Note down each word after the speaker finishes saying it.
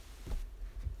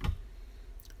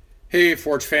Hey,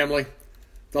 Forge family.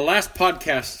 The last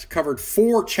podcast covered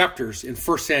 4 chapters in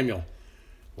 1 Samuel.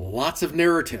 Lots of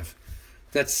narrative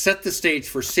that set the stage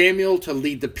for Samuel to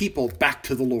lead the people back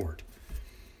to the Lord.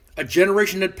 A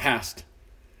generation had passed,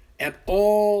 and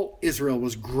all Israel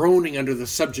was groaning under the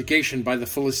subjugation by the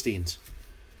Philistines.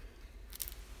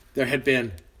 There had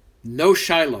been no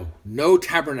Shiloh, no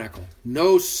tabernacle,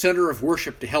 no center of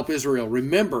worship to help Israel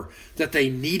remember that they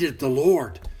needed the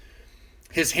Lord.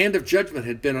 His hand of judgment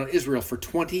had been on Israel for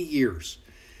 20 years,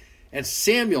 and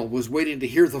Samuel was waiting to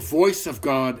hear the voice of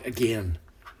God again.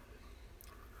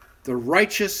 The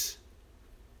righteous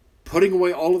putting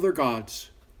away all of their gods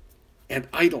and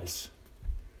idols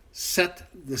set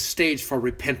the stage for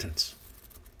repentance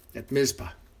at Mizpah.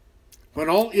 When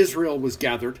all Israel was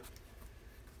gathered,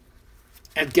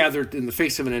 and gathered in the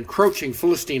face of an encroaching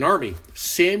Philistine army,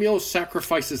 Samuel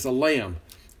sacrifices a lamb,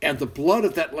 and the blood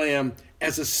of that lamb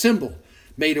as a symbol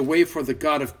made a way for the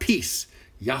God of peace,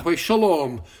 Yahweh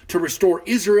Shalom, to restore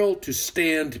Israel to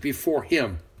stand before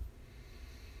him.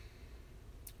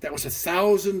 That was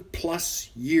 1,000+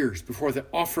 years before the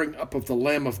offering up of the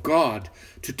Lamb of God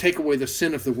to take away the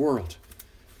sin of the world.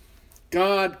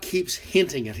 God keeps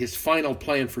hinting at his final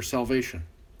plan for salvation.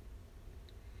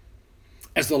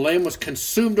 As the lamb was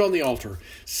consumed on the altar,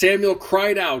 Samuel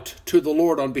cried out to the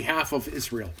Lord on behalf of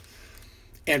Israel,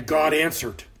 and God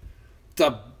answered.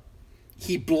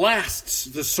 He blasts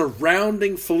the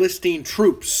surrounding Philistine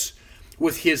troops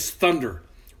with his thunder,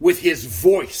 with his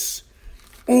voice,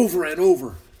 over and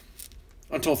over,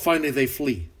 until finally they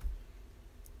flee.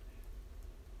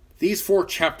 These 4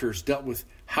 chapters dealt with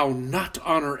how not to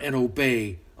honor and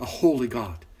obey a holy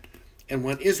God. And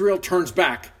when Israel turns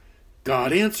back,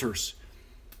 God answers.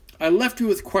 I left you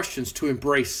with questions to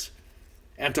embrace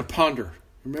and to ponder.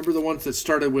 Remember the ones that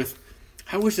started with,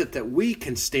 how is it that we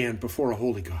can stand before a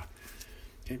holy God?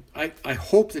 Okay. I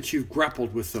hope that you've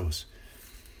grappled with those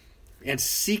and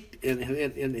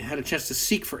and had a chance to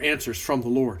seek for answers from the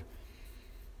Lord.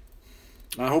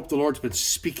 I hope the Lord's been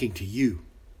speaking to you.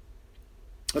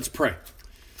 Let's pray.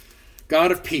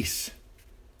 God of peace,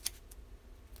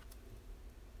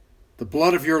 the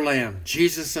blood of your Lamb,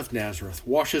 Jesus of Nazareth,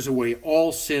 washes away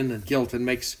all sin and guilt and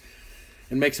makes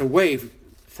a way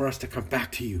for us to come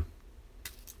back to you.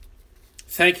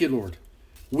 Thank you, Lord.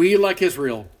 We, like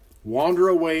Israel, wander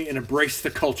away and embrace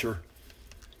the culture.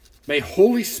 May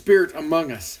Holy Spirit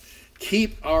among us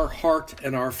keep our heart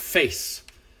and our face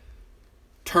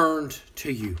turned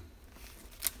to you.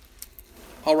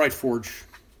 All right, Forge.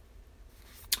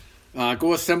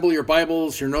 Go assemble your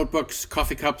Bibles, your notebooks,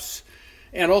 coffee cups,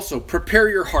 and also prepare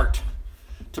your heart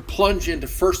to plunge into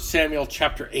 1 Samuel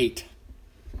chapter 8.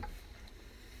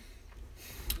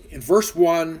 In verse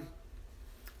 1,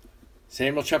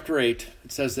 Samuel chapter 8,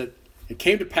 it says that it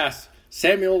came to pass,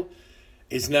 Samuel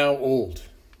is now old.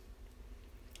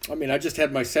 I just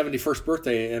had my 71st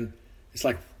birthday, and it's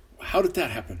like, how did that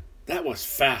happen? That was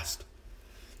fast.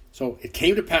 So it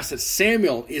came to pass that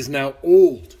Samuel is now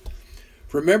old.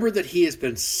 Remember that he has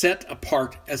been set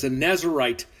apart as a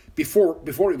Nazirite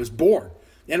before he was born,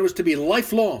 and it was to be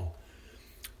lifelong.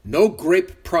 No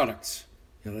grape products.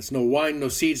 That's no wine, no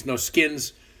seeds, no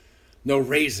skins, no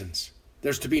raisins.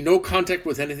 There's to be no contact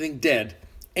with anything dead,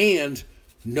 and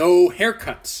no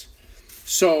haircuts.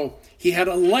 So he had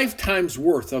a lifetime's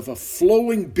worth of a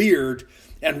flowing beard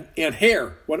and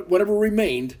hair, whatever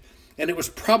remained, and it was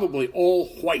probably all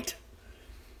white.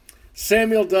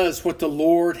 Samuel does what the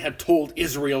Lord had told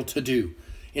Israel to do.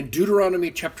 In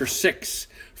Deuteronomy chapter 6,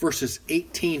 verses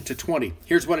 18 to 20,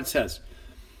 here's what it says.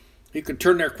 You can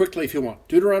turn there quickly if you want.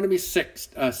 Deuteronomy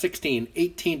 16,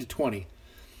 18 to 20.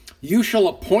 You shall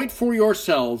appoint for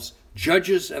yourselves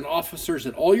judges and officers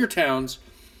in all your towns,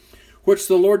 which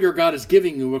the Lord your God is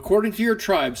giving you, according to your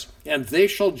tribes, and they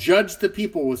shall judge the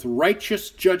people with righteous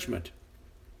judgment.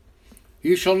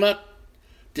 You shall not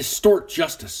distort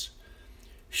justice.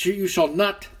 You shall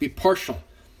not be partial.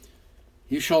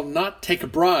 You shall not take a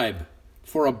bribe,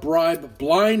 for a bribe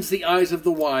blinds the eyes of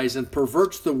the wise and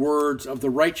perverts the words of the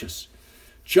righteous.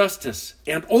 Justice,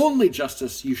 and only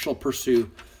justice, you shall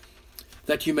pursue,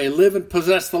 that you may live and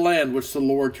possess the land which the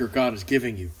Lord your God is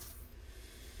giving you.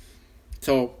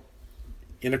 So,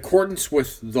 in accordance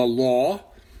with the law,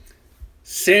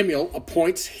 Samuel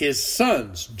appoints his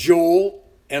sons, Joel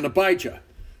and Abijah.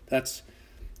 That's,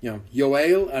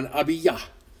 Yoel and Abijah.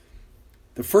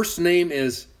 The first name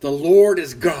is the Lord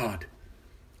is God.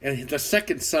 And the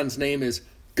second son's name is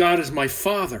God is my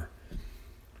Father.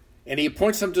 And he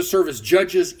appoints them to serve as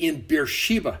judges in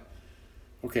Beersheba.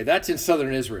 Okay, that's in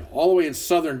southern Israel. All the way in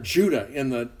southern Judah,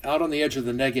 out on the edge of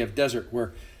the Negev desert,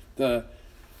 where the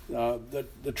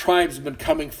tribes have been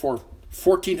coming for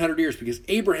 1,400 years because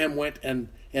Abraham went and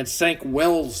sank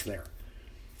wells there.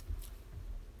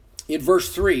 In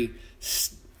verse 3,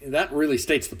 that really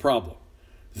states the problem.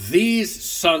 These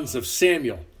sons of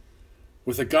Samuel,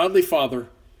 with a godly father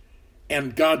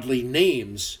and godly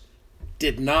names,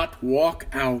 did not walk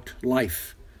out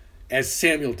life as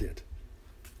Samuel did.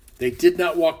 They did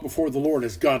not walk before the Lord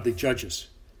as godly judges.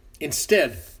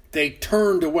 Instead, they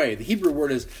turned away. The Hebrew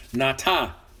word is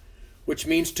natah, which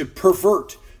means to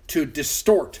pervert, to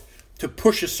distort, to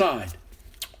push aside.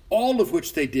 All of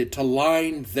which they did to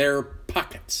line their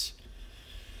pockets.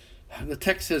 The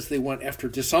text says they went after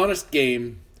dishonest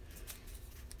gain,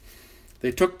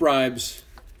 they took bribes,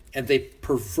 and they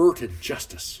perverted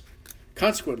justice.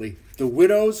 Consequently, the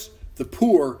widows, the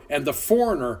poor, and the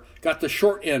foreigner got the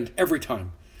short end every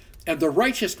time, and the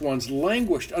righteous ones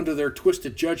languished under their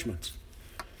twisted judgments.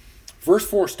 Verse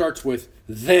 4 starts with,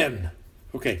 then.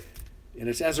 Okay, and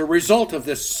it's as a result of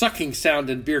this sucking sound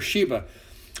in Beersheba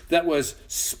that was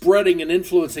spreading and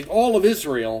influencing all of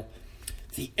Israel,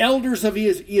 the elders of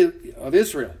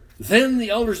Israel, then the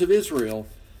elders of Israel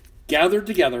gathered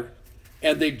together,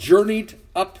 and they journeyed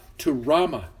up to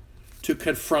Ramah to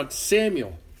confront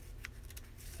Samuel.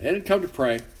 They didn't come to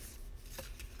pray.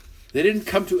 They didn't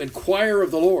come to inquire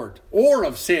of the Lord or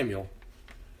of Samuel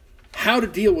how to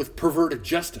deal with perverted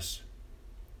justice.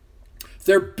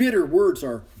 Their bitter words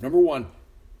are, number one,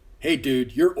 hey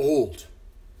dude, you're old.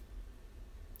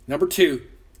 Number two,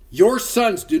 your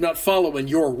sons do not follow in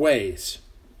your ways.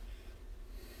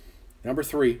 Number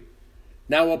three,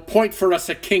 now appoint for us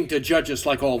a king to judge us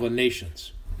like all the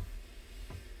nations.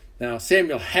 Now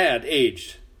Samuel had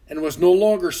aged and was no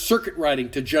longer circuit riding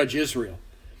to judge Israel.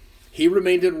 He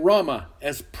remained in Ramah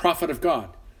as prophet of God.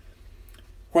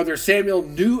 Whether Samuel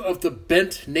knew of the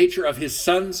bent nature of his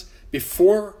sons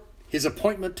before his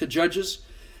appointment to judges,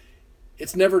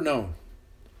 it's never known.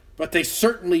 But they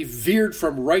certainly veered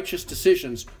from righteous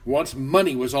decisions once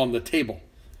money was on the table.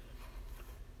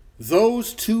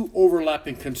 Those two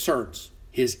overlapping concerns,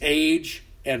 his age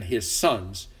and his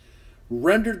sons,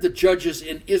 rendered the judges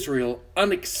in Israel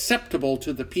unacceptable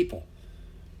to the people.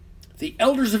 The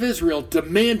elders of Israel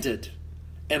demanded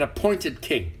an appointed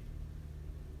king.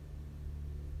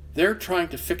 They're trying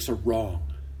to fix a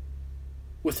wrong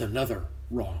with another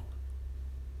wrong.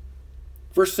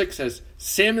 Verse 6 says,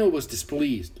 Samuel was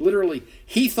displeased. Literally,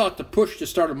 he thought the push to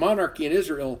start a monarchy in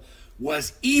Israel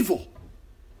was evil.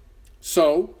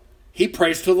 So, he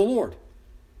prays to the Lord.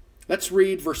 Let's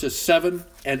read verses 7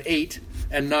 and 8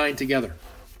 and 9 together.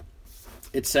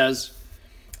 It says,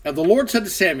 and the Lord said to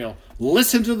Samuel,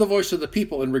 listen to the voice of the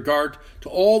people in regard to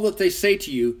all that they say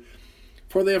to you,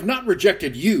 for they have not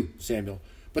rejected you, Samuel,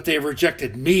 but they have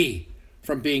rejected me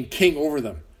from being king over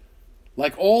them.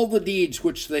 Like all the deeds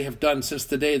which they have done since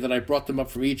the day that I brought them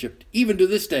up from Egypt, even to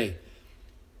this day,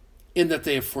 in that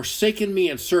they have forsaken me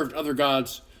and served other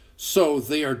gods, so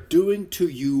they are doing to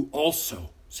you also,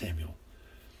 Samuel.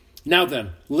 Now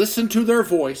then, listen to their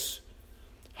voice.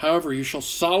 However, you shall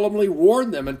solemnly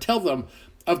warn them and tell them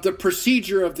of the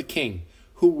procedure of the king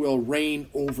who will reign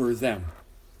over them.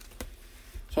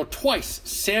 So twice,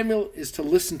 Samuel is to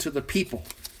listen to the people.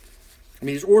 And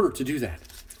he's ordered to do that,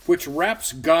 which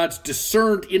wraps God's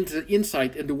discerned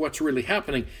insight into what's really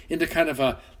happening into kind of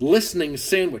a listening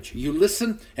sandwich. You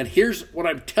listen, and here's what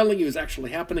I'm telling you is actually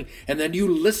happening, and then you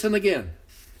listen again.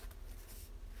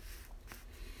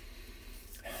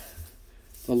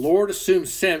 The Lord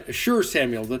assures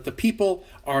Samuel that the people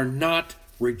are not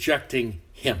rejecting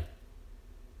him,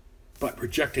 but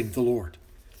rejecting the Lord.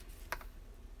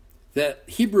 The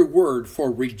Hebrew word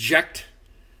for reject,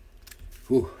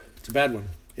 it's a bad one.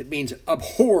 It means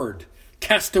abhorred,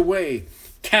 cast away,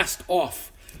 cast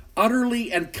off,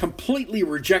 utterly and completely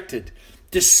rejected,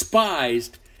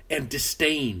 despised, and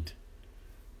disdained.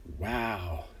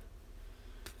 Wow.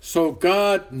 So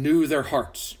God knew their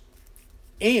hearts.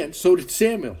 And so did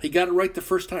Samuel. He got it right the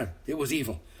first time. It was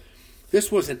evil.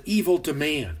 This was an evil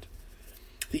demand.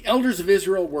 The elders of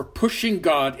Israel were pushing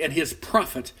God and his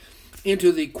prophet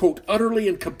into the, quote, utterly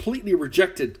and completely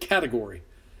rejected category.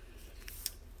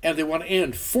 And they want to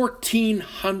end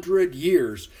 1,400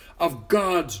 years of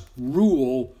God's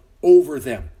rule over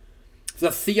them.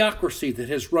 The theocracy that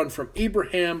has run from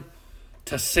Abraham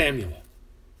to Samuel.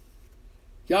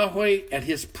 Yahweh and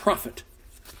his prophet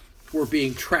were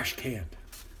being trash canned.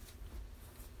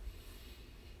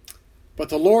 But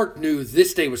the Lord knew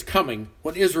this day was coming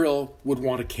when Israel would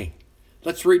want a king.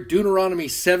 Let's read Deuteronomy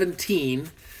 17,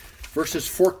 verses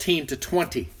 14 to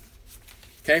 20.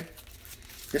 Okay?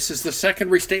 This is the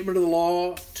second restatement of the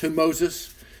law to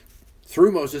Moses,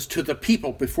 through Moses, to the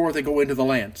people before they go into the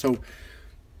land. So,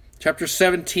 chapter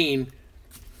 17,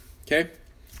 Okay?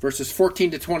 Verses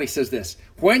 14 to 20 says this.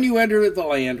 When you enter the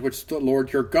land which the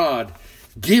Lord your God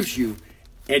gives you,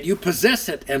 and you possess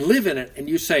it and live in it, and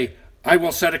you say, I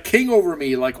will set a king over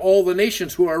me like all the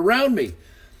nations who are around me.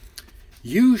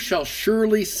 You shall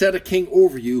surely set a king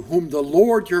over you, whom the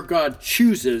Lord your God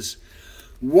chooses,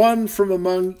 one from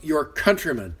among your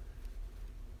countrymen,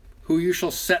 who you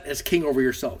shall set as king over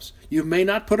yourselves. You may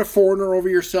not put a foreigner over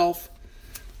yourself,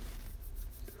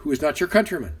 who is not your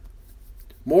countryman.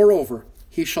 Moreover,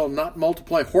 he shall not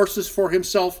multiply horses for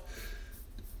himself,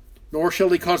 nor shall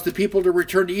he cause the people to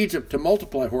return to Egypt to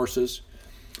multiply horses,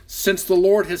 since the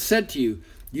Lord has said to you,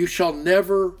 you shall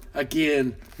never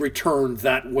again return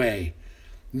that way.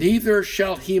 Neither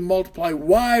shall he multiply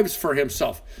wives for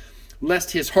himself,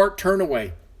 lest his heart turn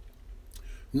away.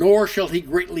 Nor shall he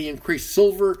greatly increase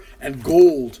silver and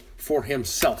gold for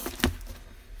himself.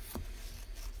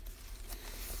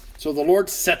 So the Lord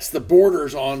sets the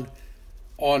borders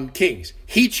on kings.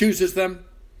 He chooses them,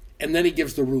 and then he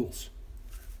gives the rules.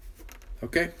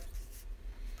 Okay?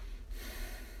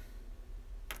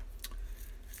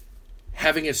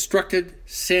 Having instructed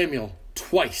Samuel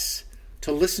twice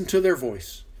to listen to their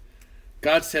voice,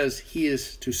 God says he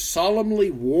is to solemnly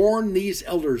warn these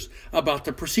elders about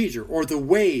the procedure or the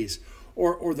ways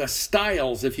or the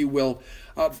styles, if you will,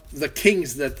 of the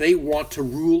kings that they want to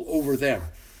rule over them.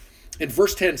 In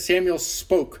verse 10, Samuel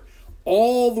spoke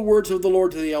all the words of the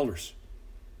Lord to the elders.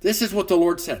 This is what the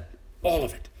Lord said, all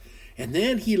of it. And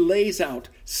then he lays out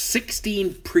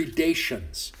 16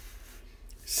 predations,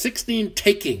 16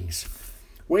 takings,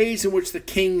 ways in which the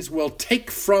kings will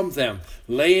take from them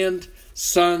land,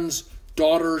 sons,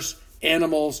 daughters,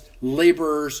 animals,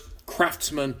 laborers,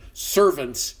 craftsmen,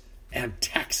 servants, and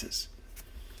taxes.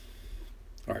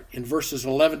 All right, in verses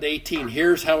 11 to 18,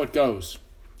 here's how it goes.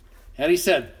 And he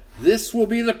said, this will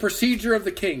be the procedure of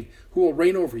the king who will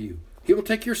reign over you. He will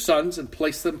take your sons and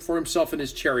place them for himself in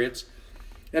his chariots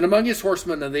and among his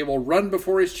horsemen, and they will run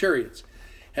before his chariots.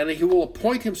 And he will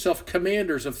appoint himself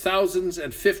commanders of thousands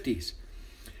and fifties,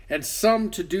 and some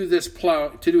to do his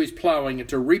plowing and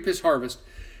to reap his harvest,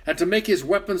 and to make his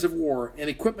weapons of war and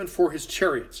equipment for his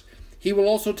chariots. He will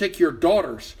also take your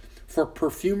daughters for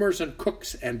perfumers and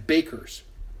cooks and bakers.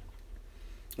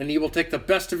 And he will take the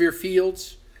best of your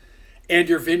fields and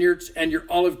your vineyards and your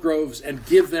olive groves and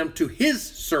give them to his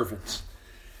servants.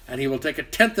 And he will take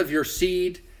 1/10 of your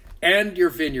seed and your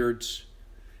vineyards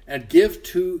and give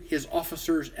to his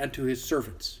officers and to his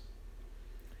servants.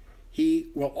 He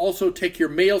will also take your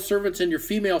male servants and your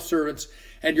female servants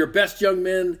and your best young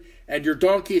men and your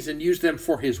donkeys and use them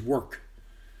for his work.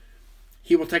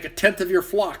 He will take 1/10 of your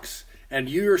flocks, and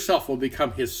you yourself will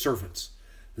become his servants.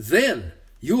 Then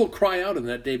you will cry out in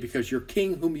that day because your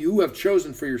king whom you have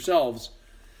chosen for yourselves,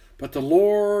 but the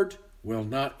Lord will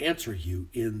not answer you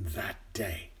in that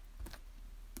day.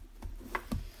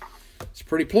 It's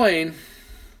pretty plain.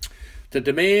 The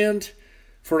demand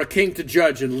for a king to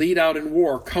judge and lead out in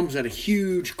war comes at a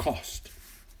huge cost.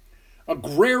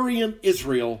 Agrarian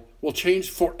Israel will change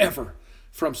forever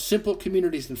from simple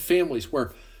communities and families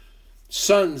where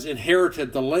sons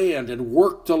inherited the land and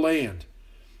worked the land.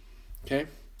 Okay?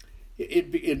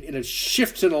 It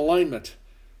shifts in alignment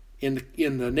in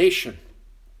the nation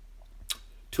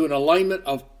to an alignment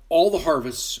of all the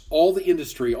harvests, all the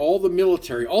industry, all the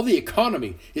military, all the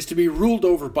economy is to be ruled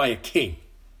over by a king.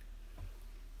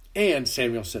 And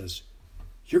Samuel says,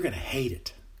 you're going to hate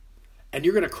it. And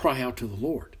you're going to cry out to the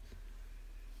Lord.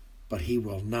 But he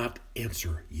will not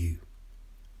answer you.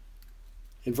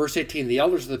 In verse 18, the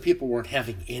elders of the people weren't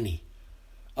having any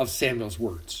of Samuel's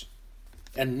words.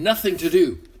 And nothing to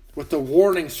do with the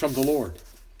warnings from the Lord.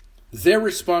 Their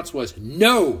response was,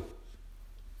 no,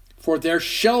 for there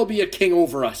shall be a king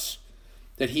over us,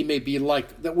 that we may be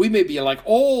like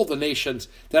all the nations,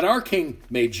 that our king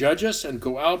may judge us and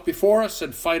go out before us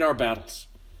and fight our battles.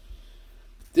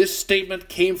 This statement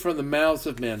came from the mouths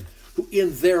of men who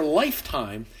in their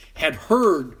lifetime had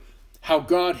heard how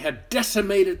God had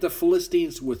decimated the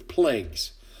Philistines with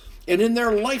plagues, and in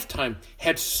their lifetime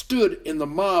had stood in the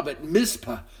mob at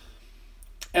Mizpah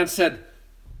and said,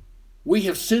 we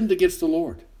have sinned against the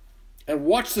Lord, and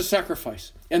watched the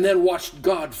sacrifice, and then watched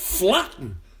God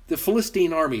flatten the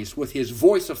Philistine armies with his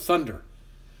voice of thunder.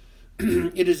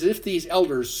 It is as if these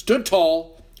elders stood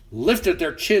tall, lifted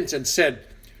their chins, and said,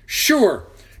 sure,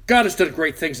 God has done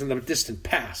great things in the distant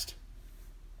past.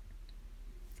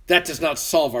 That does not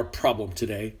solve our problem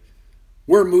today.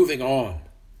 We're moving on.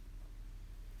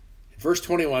 In verse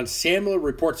 21, Samuel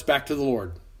reports back to the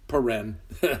Lord, paren,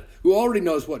 who already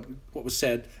knows what was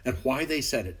said and why they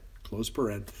said it, close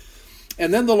paren.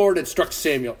 And then the Lord instructs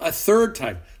Samuel a third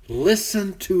time,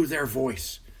 listen to their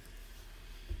voice.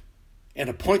 and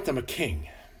appoint them a king.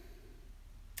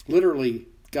 Literally,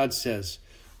 God says,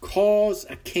 cause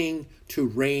a king to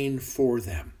reign for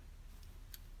them.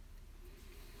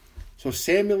 So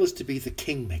Samuel is to be the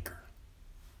kingmaker.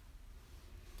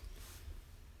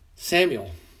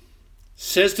 Samuel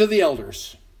says to the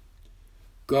elders,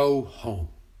 go home,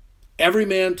 every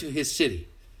man to his city.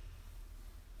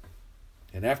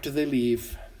 And after they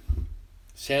leave,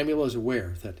 Samuel is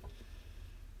aware that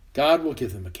God will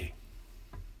give them a king,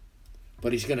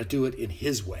 but he's going to do it in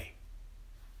his way.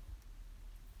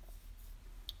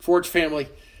 Forge family,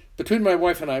 between my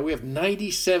wife and I, we have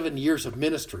 97 years of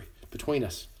ministry between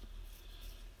us.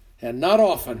 And not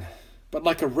often, but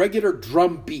like a regular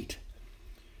drum beat,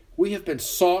 we have been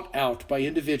sought out by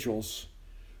individuals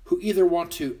who either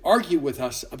want to argue with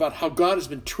us about how God has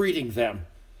been treating them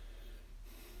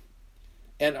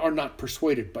and are not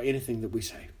persuaded by anything that we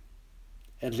say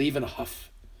and leave in a huff.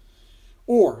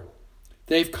 Or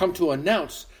they've come to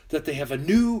announce that they have a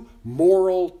new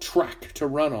moral track to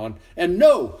run on. And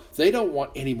no, they don't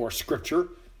want any more scripture.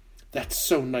 That's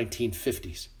so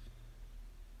 1950s.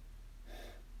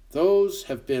 Those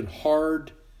have been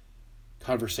hard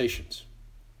conversations.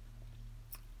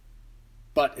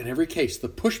 But in every case, the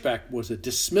pushback was a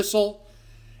dismissal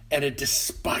and a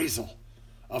despisal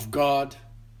of God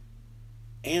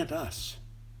and us.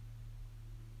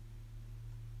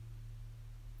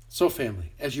 So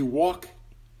family, as you walk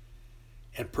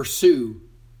and pursue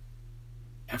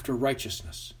after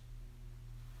righteousness,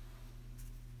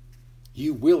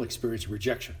 you will experience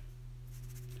rejection.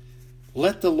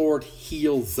 Let the Lord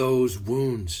heal those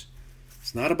wounds.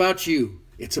 It's not about you,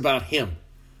 it's about him.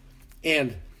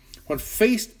 And when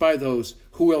faced by those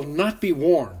who will not be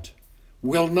warned,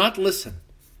 will not listen,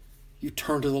 you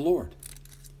turn to the Lord.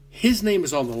 His name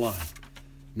is on the line,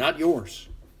 not yours.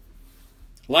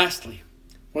 Lastly,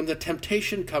 when the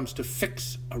temptation comes to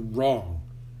fix a wrong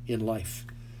in life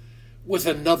with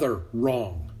another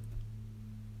wrong,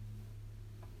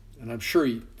 and I'm sure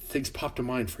things pop to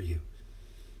mind for you,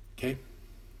 okay?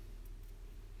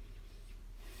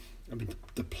 I mean,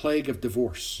 the plague of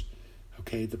divorce,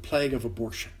 okay? The plague of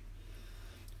abortion,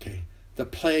 okay? The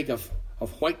plague of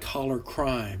white-collar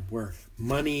crime where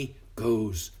money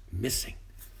goes missing.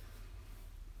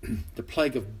 The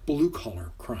plague of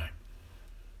blue-collar crime,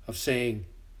 of saying,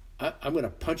 I'm going to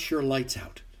punch your lights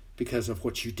out because of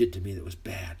what you did to me that was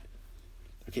bad.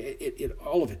 Okay,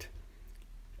 all of it.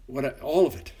 All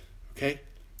of it, okay?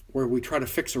 Where we try to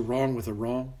fix a wrong with a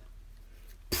wrong.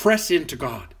 Press into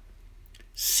God.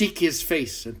 Seek his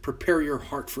face and prepare your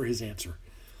heart for his answer.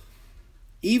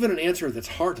 Even an answer that's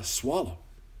hard to swallow.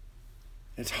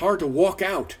 It's hard to walk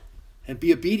out and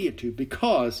be obedient to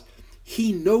because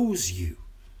he knows you.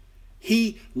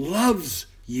 He loves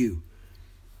you.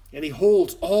 And he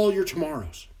holds all your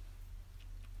tomorrows.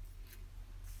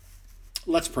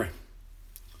 Let's pray.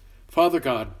 Father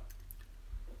God,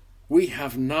 we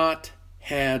have not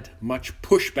had much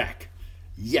pushback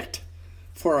yet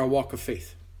for our walk of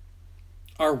faith.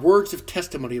 Our words of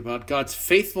testimony about God's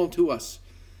faithfulness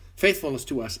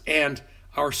to us, and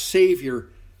our Savior,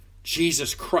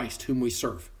 Jesus Christ, whom we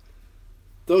serve.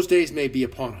 Those days may be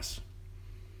upon us.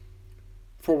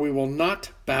 For we will not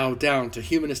bow down to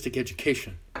humanistic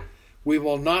education. We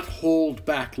will not hold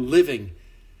back living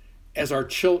as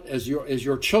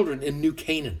your children in New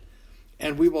Canaan.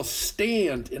 And we will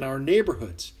stand in our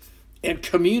neighborhoods and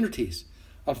communities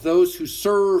of those who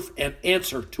serve and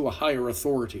answer to a higher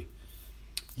authority.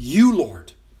 You,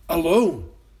 Lord, alone.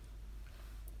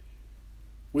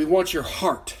 We want your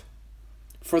heart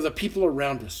for the people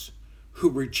around us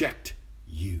who reject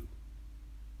you.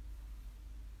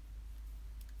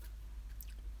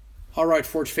 All right,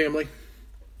 Forge family.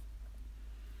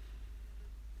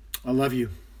 I love you.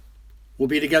 We'll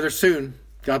be together soon.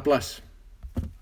 God bless.